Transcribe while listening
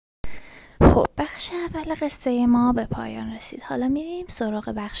خب بخش اول قصه ما به پایان رسید. حالا میریم سراغ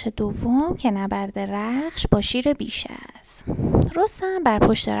بخش دوم که نبرد رخش با شیر بیشه است. رستم بر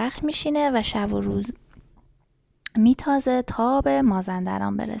پشت رخش میشینه و شب و روز میتازه تا به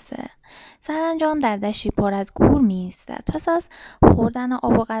مازندران برسه. سرانجام در دشتی پر از گور میایستد. پس از خوردن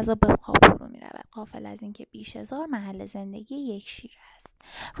آب و غذا به خواب فرو میرود، غافل از اینکه بیشه‌زار محل زندگی یک شیر است.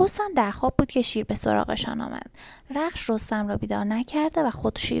 رستم در خواب بود که شیر به سراغشان آمد. رخش رستم را بیدار نکرده و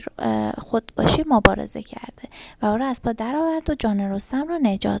خود با شیر مبارزه کرده و او را از پا درآورد و جان رستم را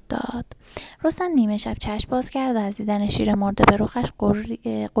نجات داد. رستم نیمه شب چشم باز کرد و از دیدن شیر مرده به رخش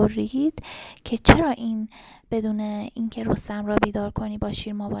غرید که چرا این بدون اینکه رستم را بیدار کنی با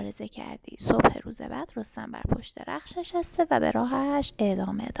شیر مبارزه کردی. صبح روز بعد رستم بر پشت رخش نشسته و به راهش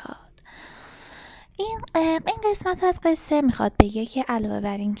ادامه داد. این قسمت از قصه میخواد بگه که علاوه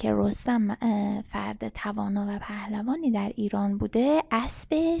بر این که رستم فرد توانا و پهلوانی در ایران بوده،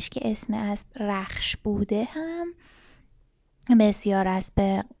 اسبش که اسم اسب رخش بوده هم بسیار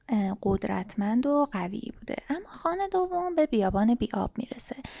اسب قدرتمند و قوی بوده. اما خان دوم به بیابان بیاب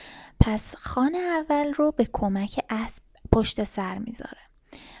میرسه، پس خان اول رو به کمک اسب پشت سر میذاره.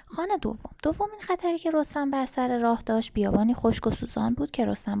 خان دومین خطری که رستم بر سر راه داشت بیابانی خشک و سوزان بود که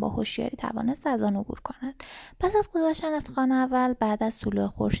رستم با هوشیاری توانست از آن عبور کند. پس از گذشتن از خان اول بعد از طلوع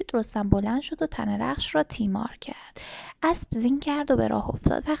خورشید رستم بلند شد و تن رخش را تیمار کرد. اسب زین کرد و به راه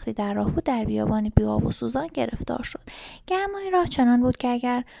افتاد. وقتی در راه بود در بیابانی بیاب و سوزان گرفتار شد. گرمای راه چنان بود که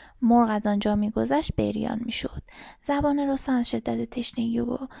اگر مرغ از آنجا میگذشت بریان میشد. زبان رستم از شدت تشنگی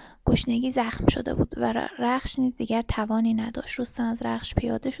و گشنگی زخم شده بود و رخش نیز دیگر توانی نداشت. رستم از رخش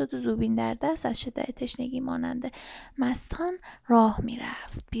پیاده شد و زوبین در دست از شدت تشنگی مانند مستان راه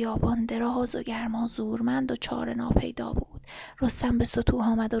میرفت. بیابان دراز و گرما زورمند و چاره ناپیدا بود. رستم به ستوه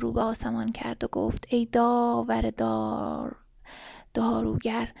آمد و رو به آسمان کرد و گفت ای داور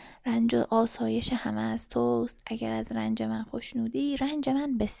داروگر، رنج و آسایش همه از توست. اگر از رنج من خوشنودی رنج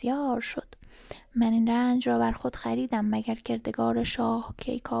من بسیار شد. من این رنج را بر خود خریدم مگر کردگار شاه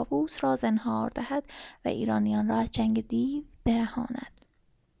کیکاووس را زنهار دهد و ایرانیان را از چنگ دیو برهاند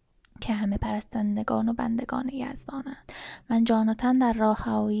که همه پرستندگان و بندگان یزدانند. من جان و تن در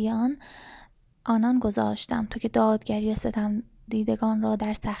راهروی آنان گذاشتم. تو که دادگری و ستم دیدگان را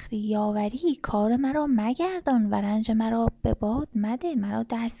در سختی یاوری، کار مرا مگردان و رنج مرا به باد مده. مرا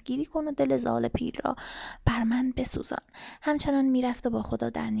دستگیری کن و دل زال پیل را بر من بسوزان. همچنان میرفت و با خدا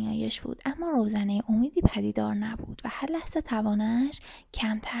در نیایش بود، اما روزنه امیدی پدیدار نبود و هر لحظه توانش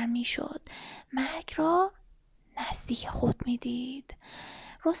کمتر میشد. مرگ را نزدیک خود میدید.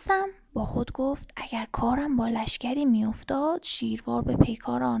 رستم با خود گفت اگر کارم با لشکری میافتاد شیروار به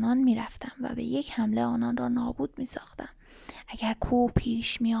پیکار آنان میرفتم و به یک حمله آنان را نابود میساختم. اگر کوه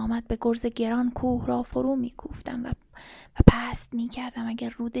پیش می آمد به گرز گران کوه را فرو می کوفتم و پست می کردم. اگر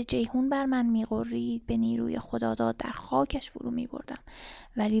رود جیهون بر من می غرید به نیروی خداداد در خاکش فرو می بردم.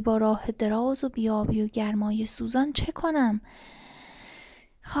 ولی با راه دراز و بیابی و گرمای سوزان چه کنم؟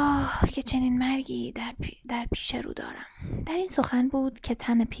 که چنین مرگی در پیش رو دارم. در این سخن بود که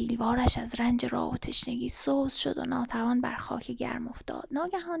تن پیلوارش از رنج راه و تشنگی سوز شد و ناتوان بر خاک گرم افتاد.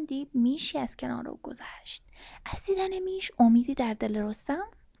 ناگهان دید میشی از کنار او گذشت. از دیدن میش امیدی در دل رستم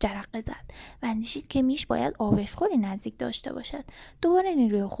جرقه زد و اندیشید که میش باید آبشخوری نزدیک داشته باشد. دوباره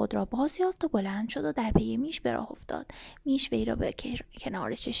نیروی خود را باز یافت و بلند شد و در پی میش به راه افتاد. میش وی را به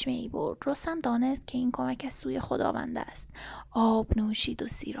کنار چشمه ای برد. رستم دانست که این کمک از سوی خداوند است. آب نوشید و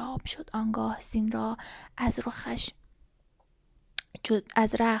سیراب شد. آنگاه زین را از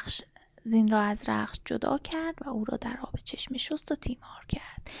رخش جدا کرد و او را در آب چشمه شست و تیمار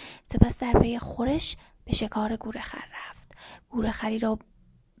کرد. سپس در پی خورش به شکار گورخر رفت. گورخری را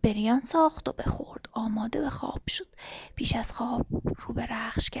بریان ساخت و بخورد. آماده به خواب شد. پیش از خواب رو به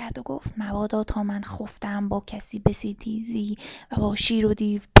رخش کرد و گفت مبادا تا من خفتم با کسی بسیتیزی و با شیر و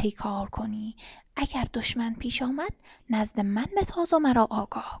دیو پیکار کنی. اگر دشمن پیش آمد نزد من بتاز و مرا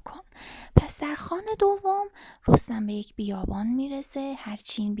آگاه کن. پس در خان دوم رستم به یک بیابان میرسه.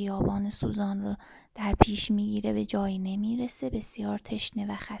 هرچی این بیابان سوزان رو در پیش میگیره به جایی نمیرسه. بسیار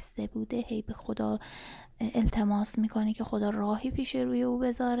تشنه و خسته بوده. هی به خدا التماس میکنه که خدا راهی پیش روی او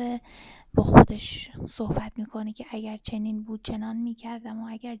بذاره. با خودش صحبت میکنه که اگر چنین بود چنان میکردم و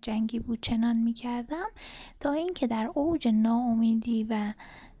اگر جنگی بود چنان میکردم، تا اینکه در اوج ناامیدی و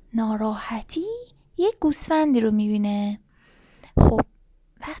ناراحتی یک گوسفندی رو میبینه. خب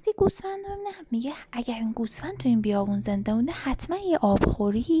وقتی گوسفند رو میبینه میگه اگر این گوسفند تو این بیابون زنده مونده حتما یه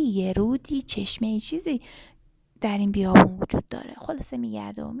آبخوری، یه رودی، چشمه، چیزی در این بیابون وجود داره. خلاصه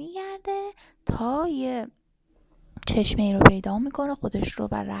میگرده تا یه چشمه ای رو پیدا میکنه، خودش رو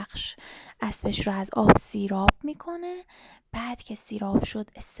و رخش اسبش رو از آب سیراب میکنه. بعد که سیراب شد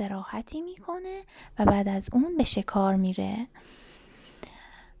استراحتی میکنه و بعد از اون به شکار میره.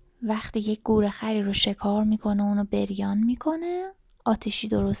 وقتی یک گورخری رو شکار میکنه اونو بریان میکنه، آتیشی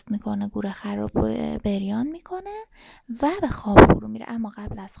درست میکنه، گورخر رو بریان میکنه و به خواب فرو میره. اما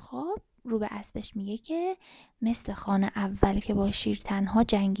قبل از خواب رو به اسبش میگه که مثل خان اول که با شیر تنها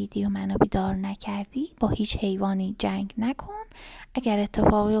جنگیدی و منو بیدار نکردی، با هیچ حیوانی جنگ نکن. اگر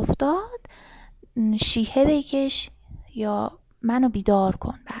اتفاقی افتاد شیهه بکش یا منو بیدار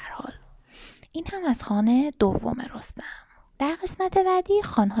کن. به هر حال این هم از خان دوم رستم. در قسمت بعدی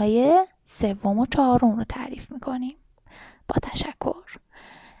خانهای سوم و چهارم رو تعریف میکنیم. با تشکر.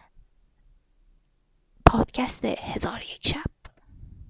 پادکست 1001 شب.